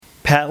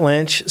Pat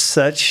Lynch,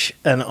 such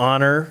an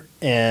honor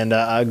and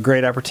a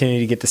great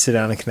opportunity to get to sit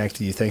down and connect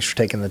with you. Thanks for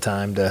taking the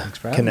time to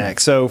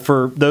connect. So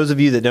for those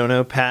of you that don't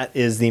know, Pat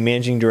is the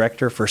managing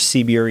director for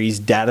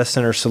CBRE'S Data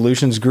Center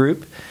Solutions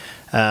Group.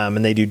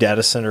 And they do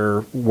data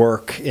center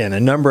work in a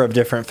number of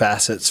different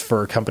facets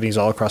for companies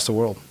all across the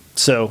world.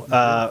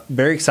 So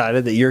very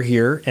excited that you're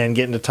here and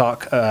getting to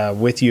talk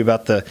with you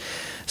about the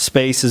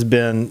space has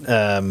been,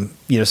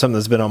 something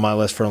that's been on my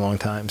list for a long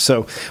time.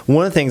 So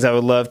one of the things I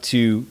would love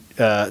to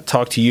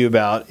talk to you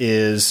about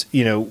is,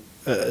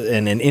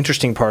 and an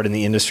interesting part in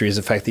the industry is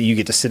the fact that you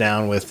get to sit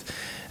down with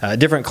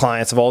different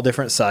clients of all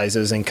different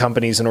sizes and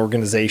companies and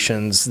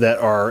organizations that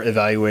are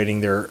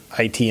evaluating their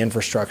IT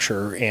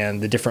infrastructure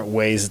and the different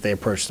ways that they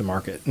approach the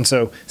market. And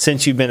so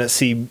since you've been at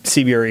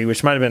CBRE,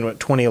 which might have been,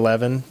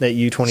 2011, that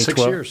you 2012?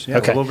 6 years, yeah,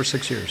 okay. A little over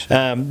 6 years.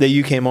 That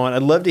you came on.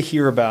 I'd love to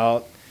hear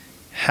about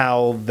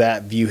how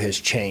that view has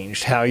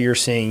changed, how you're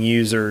seeing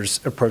users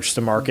approach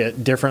the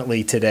market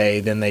differently today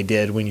than they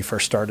did when you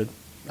first started.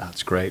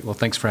 That's great. Well,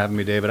 thanks for having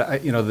me, David.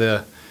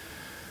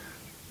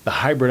 The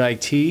hybrid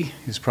IT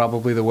is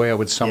probably the way I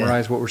would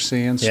summarize what we're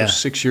seeing. So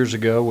 6 years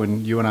ago,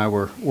 when you and I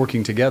were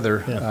working together,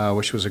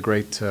 which was a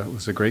great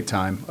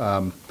time,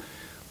 a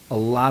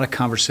lot of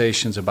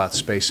conversations about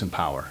space and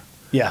power.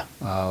 Yeah.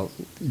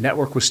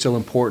 Network was still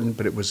important,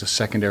 but it was a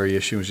secondary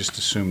issue. It was just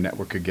assumed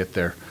network could get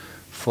there.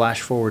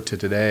 Flash forward to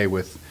today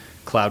with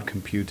cloud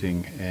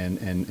computing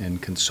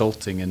and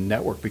consulting and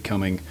network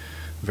becoming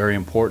very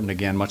important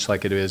again, much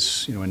like it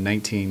is, in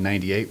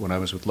 1998 when I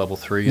was with Level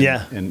 3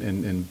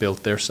 and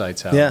built their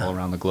sites out all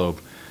around the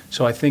globe.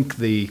 So I think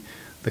the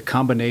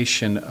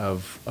combination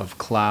of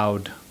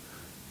cloud,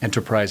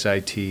 enterprise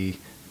IT,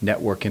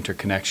 network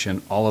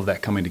interconnection, all of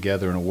that coming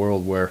together in a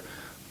world where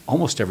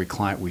almost every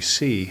client we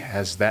see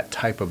has that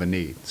type of a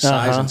need.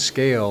 Size and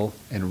scale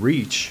and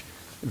reach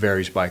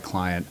varies by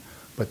client,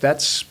 but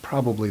that's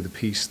probably the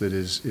piece that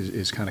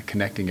is kind of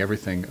connecting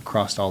everything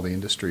across all the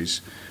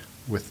industries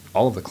with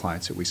all of the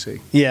clients that we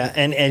see. Yeah,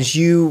 and as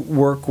you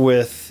work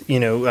with,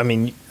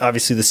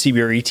 obviously the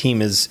CBRE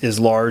team is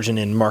large and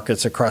in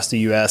markets across the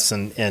U.S.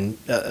 and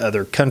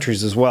other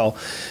countries as well.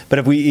 But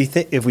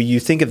if you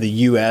think of the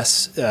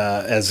U.S.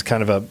 As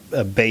kind of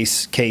a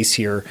base case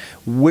here,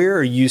 where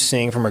are you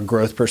seeing from a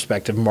growth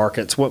perspective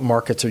markets? What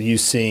markets are you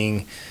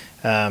seeing,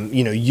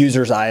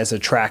 users' eye as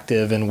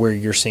attractive, and where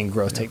you're seeing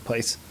growth take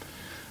place?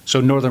 So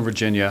Northern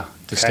Virginia,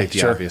 to state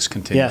the obvious,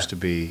 continues to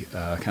be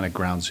kind of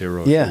ground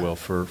zero, if you will,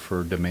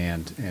 for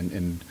demand.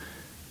 And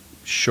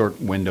short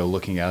window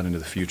looking out into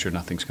the future,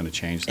 nothing's going to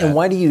change that. And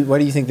why do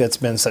you think that's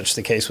been such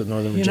the case with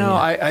Northern Virginia?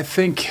 I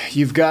think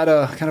you've got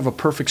a kind of a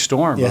perfect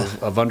storm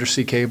of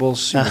undersea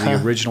cables,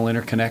 the original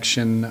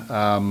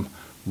interconnection,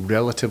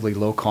 relatively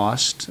low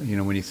cost.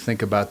 When you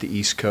think about the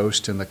East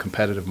Coast and the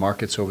competitive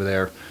markets over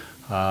there,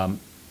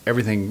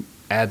 everything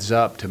adds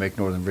up to make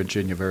Northern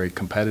Virginia very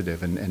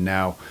competitive. And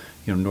now,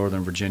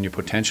 Northern Virginia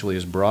potentially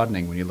is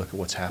broadening when you look at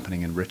what's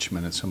happening in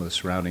Richmond and some of the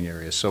surrounding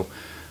areas. So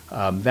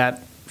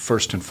that,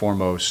 first and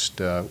foremost,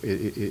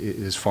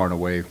 is far and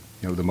away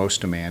the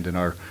most demand. In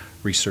our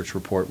research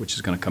report, which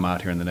is going to come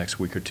out here in the next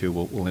week or two,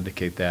 will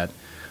indicate that.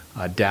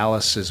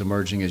 Dallas is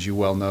emerging, as you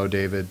well know,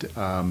 David.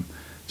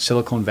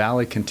 Silicon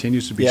Valley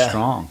continues to be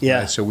strong. Yeah.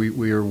 Right? So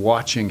we are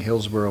watching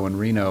Hillsborough and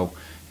Reno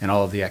and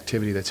all of the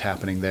activity that's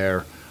happening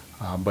there.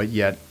 But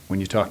yet, when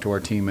you talk to our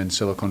team in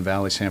Silicon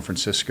Valley, San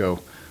Francisco,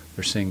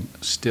 they're seeing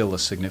still a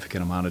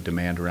significant amount of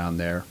demand around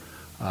there.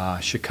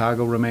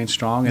 Chicago remains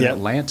strong, and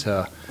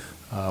Atlanta,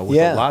 with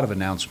a lot of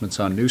announcements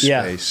on new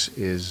space,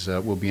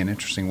 will be an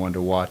interesting one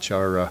to watch.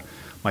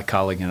 My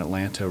colleague in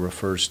Atlanta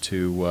refers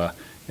to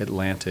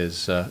Atlanta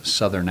as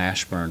Southern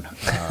Ashburn,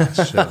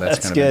 so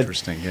that's kind of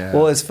interesting. Yeah.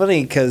 Well, it's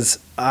funny because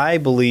I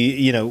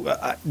believe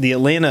the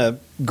Atlanta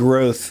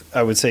growth,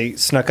 I would say,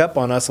 snuck up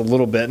on us a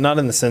little bit, not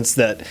in the sense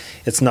that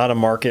it's not a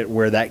market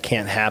where that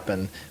can't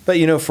happen, but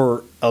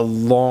for a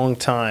long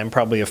time,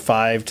 probably a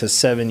 5 to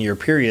 7 year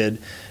period,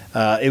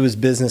 it was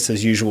business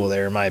as usual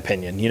there, in my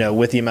opinion,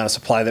 with the amount of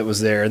supply that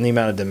was there and the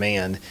amount of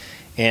demand.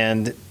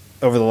 And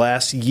over the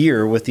last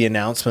year, with the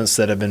announcements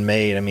that have been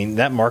made,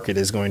 that market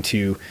is going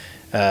to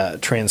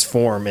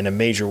transform in a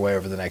major way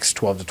over the next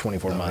 12 to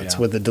 24 months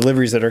with the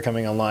deliveries that are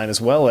coming online,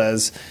 as well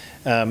as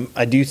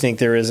I do think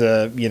there is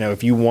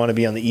if you want to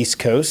be on the East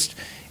Coast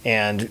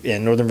and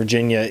Northern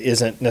Virginia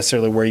isn't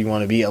necessarily where you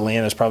want to be,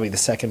 Atlanta is probably the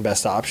second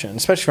best option,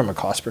 especially from a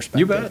cost perspective.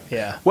 You bet.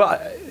 Yeah.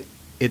 Well,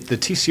 the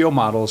TCO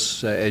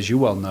models, as you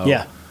well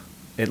know,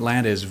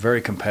 Atlanta is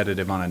very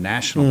competitive on a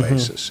national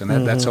basis,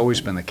 and that's always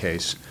been the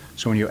case.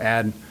 So when you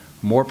add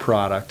more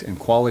product and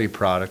quality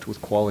product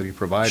with quality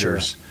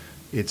providers,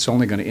 it's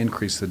only going to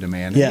increase the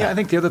demand. Yeah. I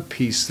think the other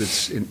piece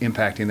that's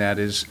impacting that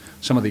is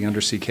some of the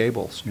undersea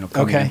cables,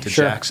 coming into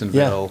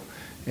Jacksonville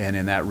and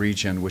in that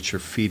region, which are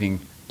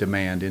feeding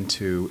demand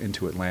into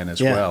Atlanta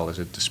as well as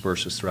it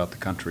disperses throughout the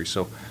country.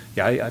 So,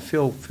 I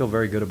feel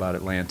very good about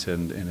Atlanta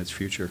and its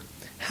future.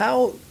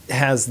 How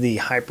has the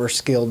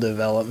hyperscale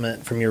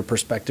development, from your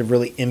perspective,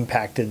 really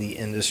impacted the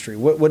industry?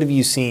 What have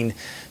you seen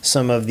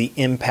some of the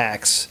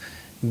impacts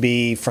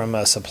be from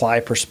a supply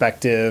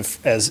perspective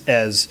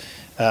as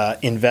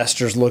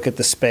investors look at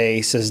the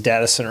space, as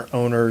data center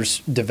owners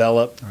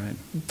develop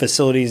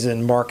facilities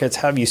and markets?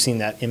 How have you seen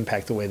that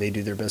impact the way they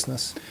do their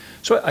business?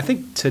 So I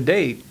think to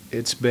date,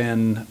 it's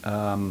been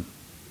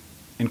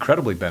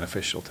incredibly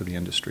beneficial to the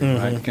industry,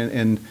 right?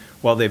 And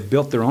while they've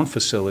built their own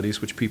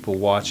facilities, which people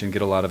watch and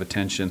get a lot of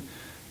attention,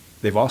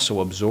 they've also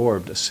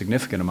absorbed a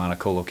significant amount of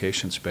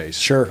co-location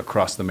space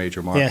across the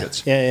major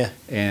markets.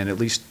 And at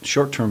least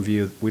short-term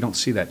view, we don't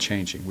see that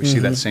changing. We see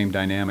that same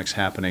dynamics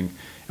happening,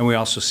 and we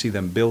also see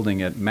them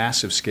building at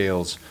massive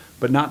scales,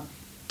 but not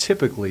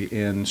typically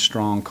in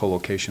strong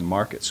co-location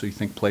markets. So you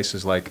think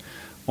places like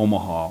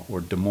Omaha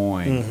or Des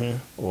Moines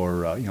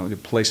or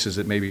places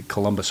that maybe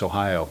Columbus,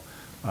 Ohio.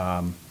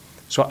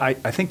 So I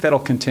think that'll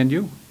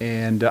continue,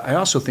 and I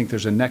also think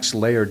there's a next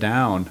layer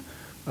down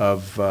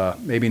of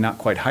maybe not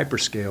quite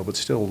hyperscale, but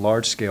still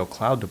large-scale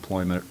cloud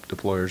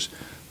deployers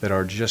that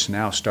are just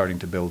now starting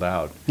to build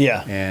out.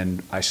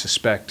 And I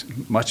suspect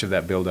much of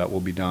that build-out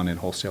will be done in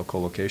wholesale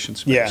co-location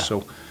space.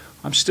 So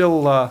I'm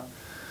still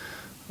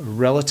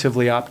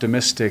relatively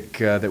optimistic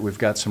that we've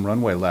got some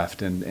runway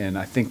left, and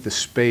I think the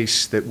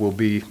space that will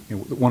be,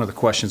 one of the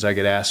questions I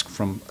get asked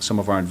from some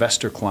of our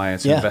investor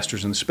clients,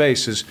 investors in the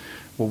space is,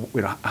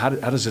 well, how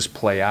does this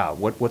play out?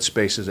 What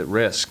space is at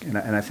risk? And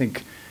I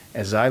think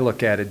as I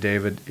look at it,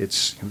 David,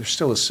 there's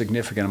still a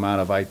significant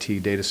amount of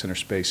IT data center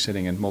space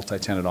sitting in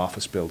multi-tenant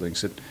office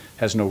buildings that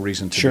has no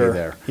reason to be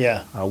there.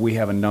 We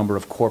have a number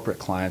of corporate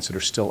clients that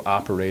are still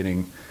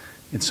operating,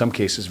 in some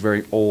cases,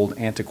 very old,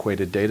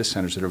 antiquated data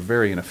centers that are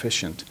very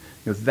inefficient.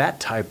 That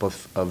type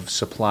of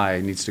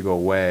supply needs to go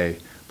away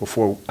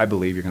before I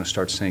believe you're going to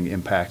start seeing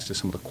impacts to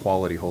some of the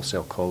quality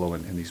wholesale colo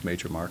in these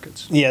major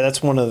markets. Yeah,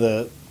 that's one of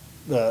the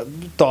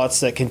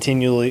thoughts that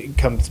continually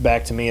comes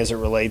back to me as it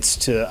relates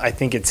to, I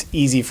think it's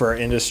easy for our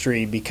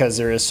industry because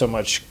there is so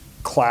much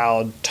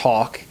cloud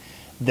talk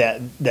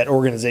that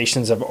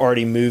organizations have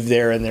already moved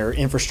there and their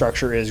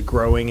infrastructure is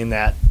growing in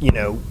that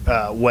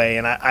way.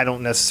 And I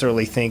don't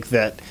necessarily think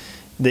that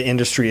the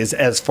industry is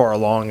as far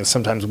along as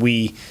sometimes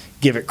we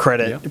give it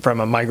credit from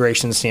a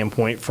migration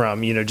standpoint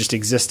from just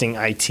existing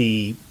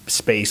IT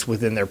space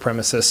within their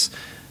premises.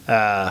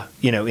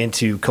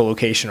 Into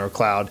co-location or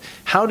cloud.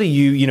 How do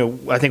you,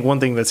 I think one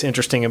thing that's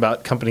interesting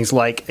about companies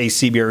like a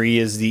CBRE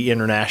is the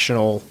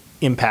international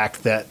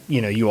impact that,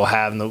 you will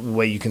have and the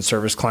way you can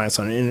service clients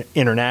on an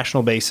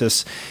international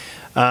basis.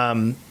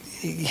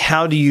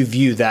 How do you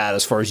view that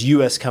as far as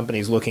U.S.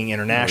 companies looking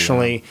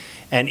internationally?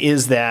 And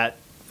is that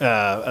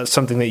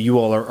something that you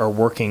all are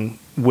working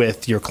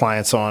with your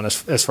clients on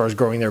as far as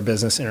growing their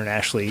business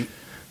internationally?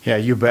 Yeah,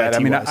 you bet. I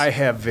mean,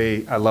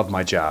 I love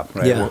my job,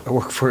 right? I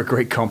work for a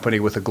great company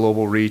with a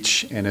global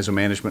reach, and as a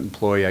management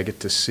employee, I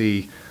get to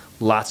see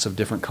lots of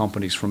different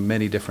companies from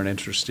many different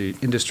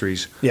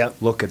industries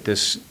look at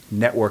this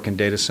network and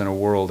data center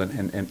world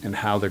and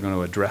how they're going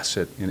to address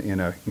it in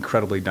an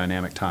incredibly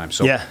dynamic time.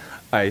 So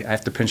I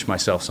have to pinch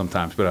myself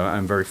sometimes, but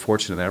I'm very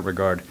fortunate in that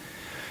regard.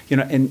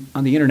 And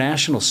on the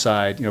international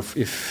side,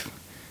 if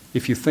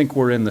you think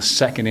we're in the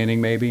second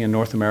inning maybe in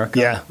North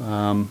America,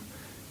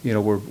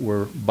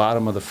 we're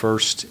bottom of the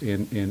first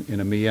in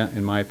EMEA,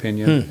 in my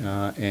opinion,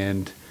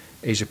 and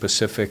Asia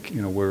Pacific.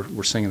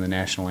 We're singing the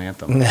national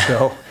anthem.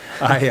 So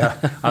I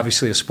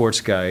obviously a sports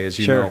guy, as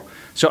you know.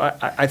 So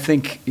I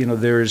think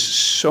there's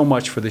so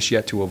much for this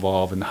yet to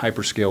evolve, and the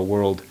hyperscale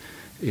world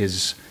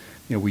is.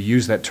 We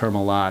use that term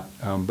a lot,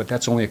 but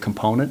that's only a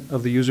component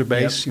of the user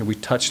base. We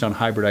touched on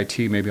hybrid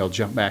IT. Maybe I'll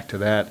jump back to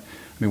that.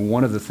 I mean,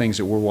 one of the things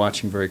that we're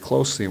watching very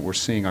closely, and we're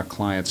seeing our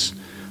clients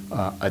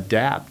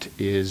adapt,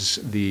 is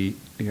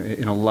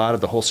and a lot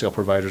of the wholesale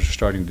providers are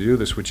starting to do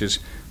this, which is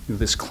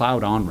this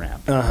cloud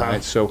on-ramp.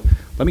 Right? So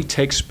let me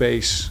take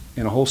space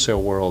in a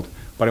wholesale world,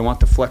 but I want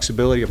the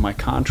flexibility of my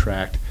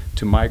contract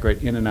to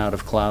migrate in and out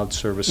of cloud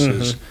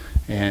services.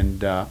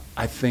 And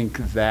I think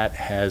that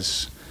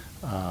has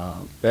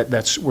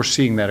we're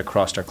seeing that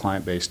across our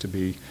client base to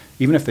be,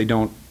 even if they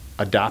don't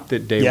adopt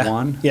it day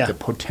one, the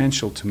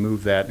potential to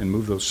move that and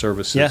move those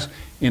services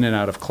in and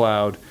out of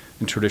cloud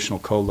and traditional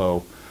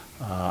colo.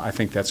 I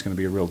think that's going to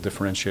be a real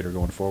differentiator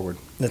going forward.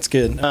 That's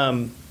good.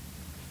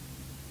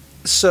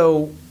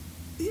 So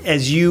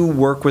as you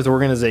work with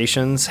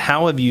organizations,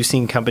 how have you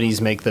seen companies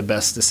make the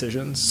best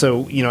decisions?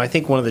 So, I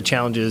think one of the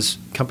challenges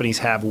companies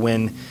have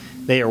when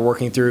they are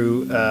working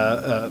through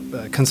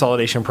a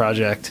consolidation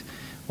project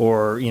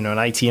or, an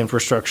IT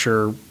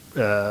infrastructure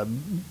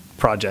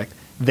project,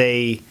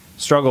 they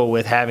struggle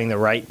with having the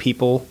right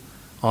people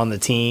on the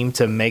team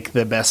to make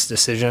the best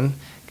decision.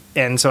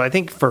 And so I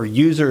think for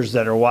users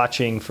that are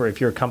watching, if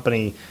your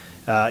company,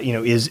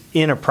 is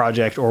in a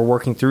project or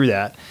working through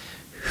that,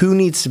 who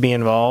needs to be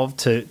involved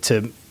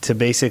to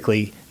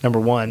basically, number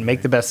one,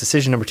 make the best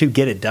decision, number two,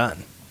 get it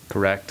done?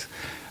 Correct.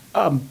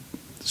 So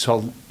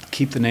I'll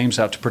keep the names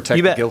out to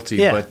protect the guilty,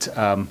 but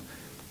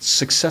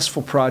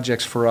successful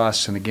projects for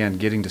us, and again,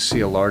 getting to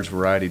see a large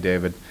variety,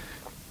 David,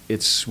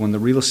 it's when the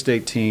real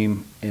estate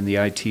team and the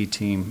IT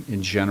team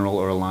in general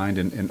are aligned,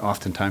 and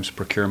oftentimes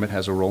procurement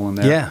has a role in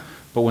there.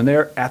 But when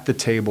they're at the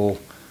table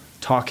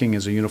talking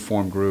as a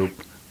uniform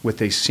group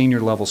with a senior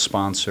level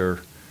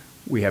sponsor,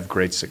 we have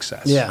great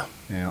success. Yeah.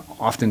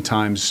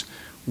 Oftentimes,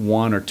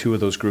 one or two of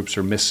those groups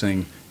are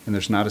missing, and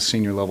there's not a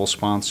senior level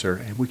sponsor,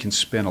 and we can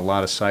spin a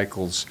lot of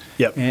cycles.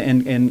 Yep.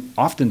 And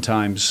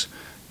oftentimes,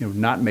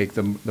 not make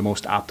the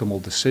most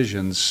optimal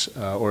decisions,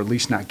 or at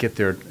least not get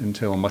there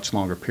until a much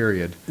longer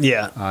period.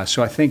 Yeah.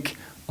 So I think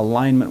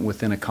alignment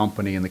within a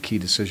company and the key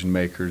decision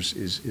makers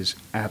is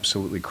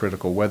absolutely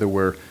critical, whether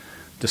we're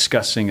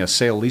discussing a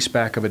sale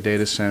leaseback of a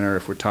data center,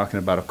 if we're talking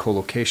about a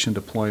co-location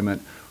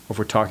deployment, or if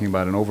we're talking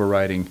about an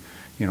overriding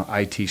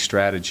IT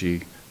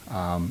strategy.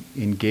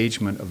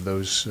 Engagement of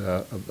those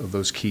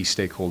key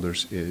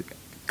stakeholders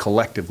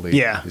collectively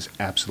is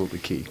absolutely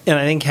key. And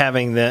I think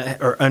having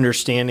that or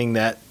understanding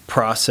that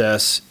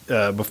process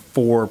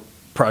before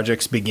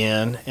projects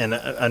begin, and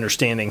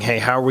understanding, hey,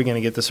 how are we going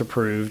to get this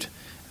approved?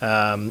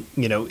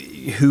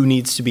 Who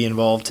needs to be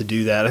involved to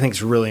do that? I think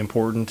it's really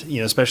important,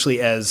 especially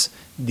as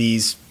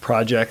these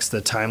projects,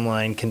 the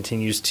timeline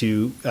continues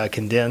to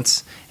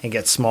condense and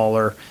get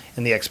smaller,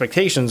 and the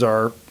expectations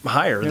are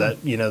higher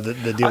that,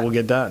 the deal will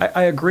get done.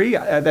 I agree.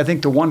 I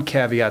think the one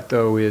caveat,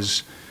 though,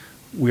 is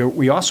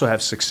we also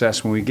have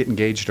success when we get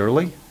engaged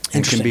early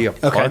and can be a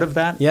part of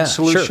that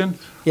solution,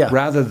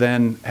 rather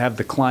than have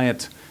the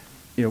client,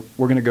 we're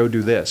going to go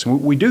do this.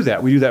 And we do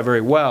that. We do that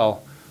very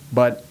well,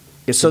 but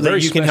it's so a very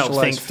that you can help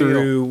think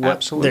through what,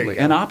 absolutely,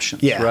 and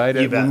options, right?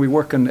 When we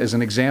work on, as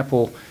an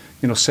example,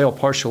 sale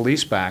partial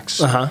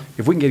leasebacks,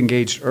 if we can get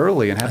engaged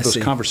early and have those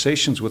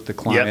conversations with the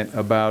client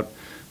about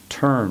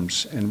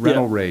terms and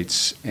rental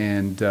rates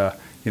and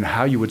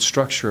how you would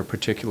structure a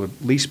particular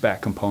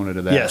leaseback component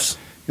of that. Yes.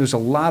 There's a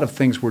lot of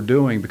things we're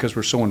doing because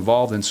we're so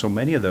involved in so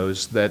many of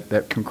those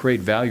that can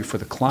create value for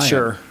the client.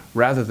 Sure.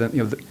 Rather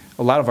than,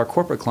 a lot of our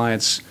corporate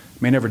clients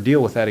may never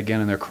deal with that again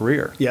in their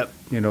career. Yep.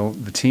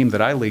 The team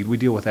that I lead, we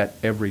deal with that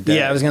every day.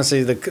 Yeah, I was going to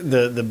say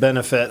the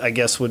benefit, I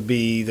guess, would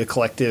be the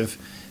collective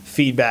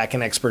feedback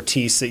and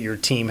expertise that your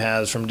team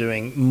has from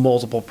doing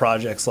multiple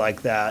projects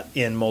like that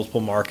in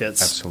multiple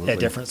markets at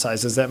different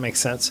sizes. That makes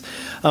sense.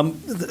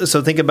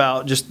 So think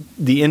about just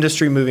the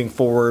industry moving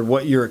forward,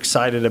 what you're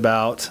excited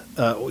about.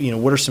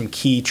 What are some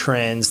key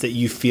trends that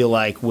you feel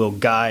like will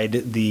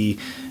guide the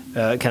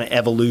kind of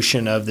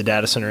evolution of the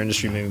data center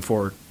industry moving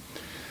forward?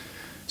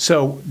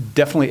 So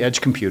definitely edge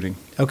computing.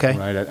 Okay.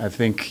 Right. I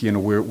think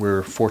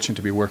we're fortunate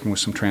to be working with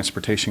some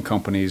transportation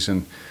companies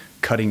and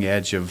cutting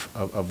edge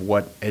of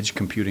what edge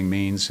computing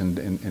means and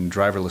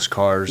driverless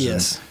cars.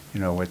 Yes.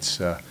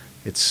 And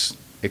it's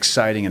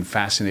exciting and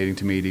fascinating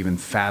to me to even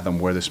fathom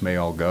where this may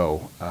all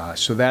go.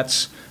 So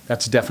that's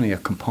definitely a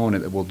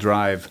component that will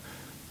drive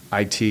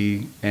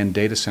IT and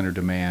data center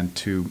demand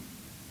to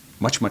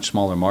much, much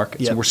smaller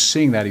markets. Yep. And we're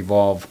seeing that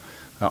evolve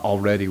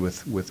already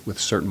with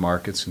certain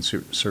markets and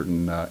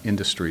certain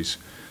industries.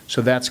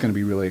 So that's going to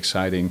be really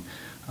exciting.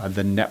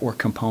 The network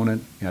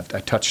component,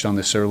 I touched on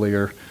this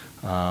earlier.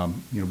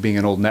 Being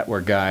an old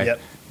network guy,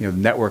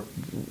 network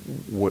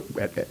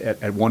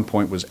at one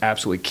point was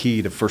absolutely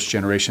key to first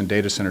generation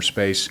data center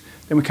space.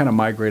 Then we kind of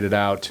migrated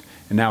out,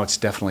 and now it's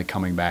definitely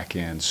coming back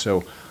in.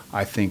 So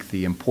I think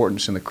the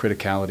importance and the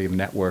criticality of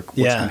network,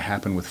 what's going to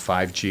happen with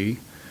 5G.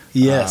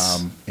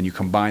 Yes. And you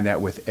combine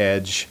that with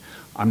edge.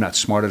 I'm not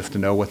smart enough to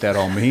know what that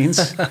all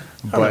means,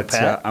 but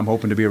I'm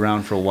hoping to be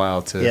around for a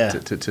while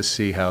to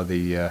see how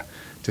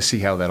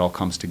that all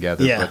comes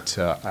together. Yeah. But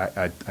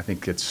I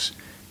think it's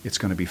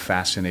going to be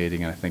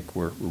fascinating, and I think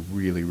we're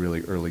really,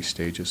 really early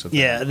stages of that.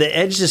 Yeah, the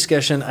edge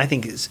discussion I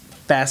think is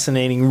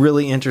fascinating,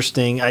 really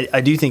interesting.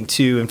 I do think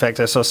too. In fact,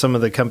 I saw some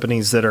of the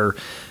companies that are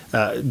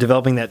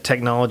developing that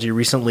technology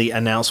recently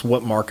announce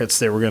what markets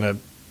they were going to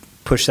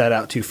push that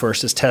out to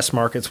first as test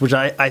markets, which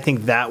I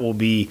think that will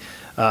be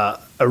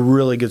a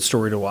really good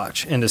story to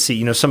watch and to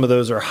see. Some of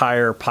those are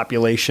higher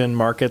population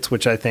markets,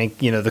 which I think,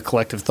 the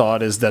collective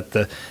thought is that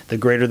the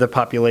greater the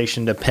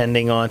population,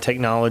 depending on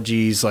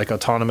technologies like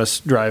autonomous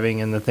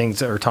driving and the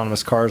things, or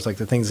autonomous cars, like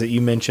the things that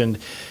you mentioned,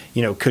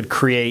 could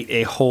create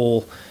a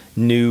whole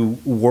new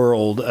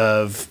world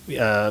of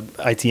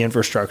IT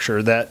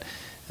infrastructure that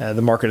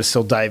the market is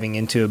still diving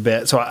into a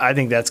bit. So I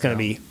think that's going to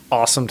be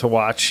awesome to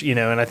watch, and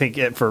I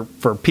think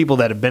for people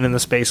that have been in the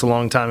space a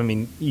long time, I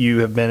mean,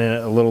 you have been in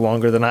it a little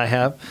longer than I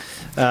have.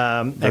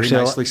 Very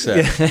nicely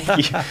said.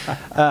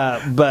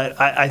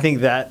 But I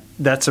think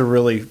that's a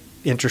really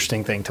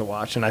interesting thing to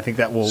watch, and I think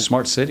that will...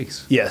 Smart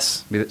cities.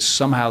 Yes. I mean,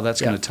 somehow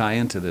that's going to tie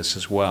into this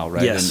as well,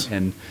 right? Yes.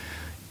 And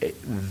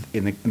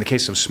in the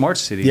case of smart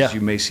cities,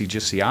 you may see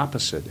just the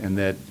opposite, and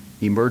that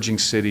emerging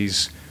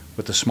cities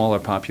with a smaller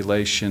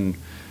population,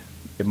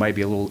 it might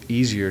be a little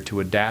easier to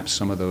adapt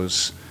some of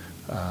those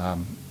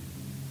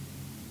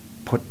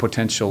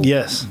potential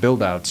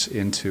build-outs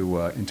into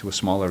a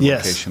smaller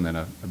location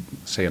than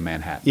say a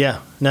Manhattan.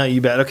 Yeah, no,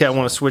 you bet. Okay, I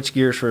want to switch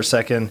gears for a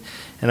second,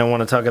 and I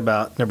want to talk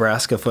about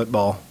Nebraska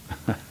football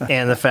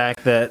and the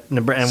fact that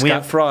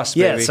Scott Frost,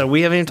 baby. Yeah, so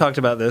we haven't even talked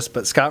about this,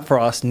 but Scott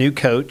Frost, new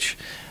coach,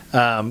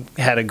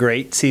 had a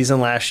great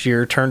season last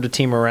year, turned the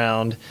team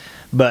around.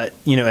 But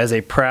as a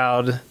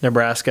proud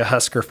Nebraska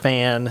Husker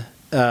fan,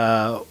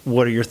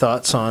 what are your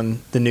thoughts on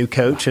the new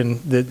coach and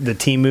the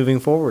team moving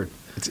forward?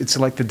 It's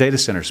like the data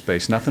center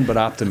space. Nothing but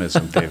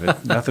optimism,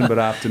 David. Nothing but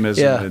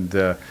optimism,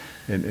 Yeah.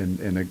 and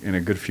in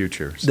a good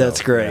future. So,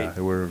 That's great.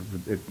 Yeah,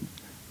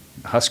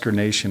 Husker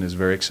Nation is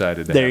very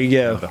excited to There you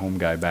go. have the home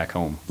guy back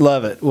home.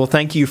 Love it. Well,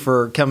 thank you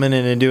for coming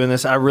in and doing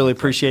this. I really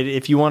appreciate it.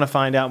 If you want to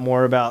find out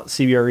more about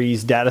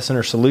CBRE's Data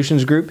Center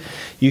Solutions Group,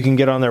 you can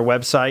get on their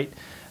website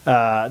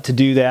to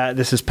do that.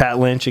 This is Pat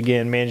Lynch,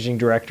 again, Managing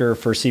Director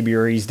for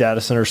CBRE's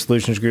Data Center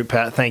Solutions Group.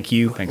 Pat, thank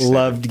you. Thanks,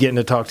 Loved getting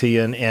to talk to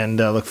you and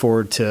look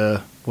forward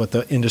to what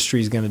the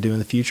industry is going to do in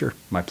the future.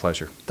 My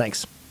pleasure.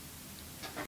 Thanks.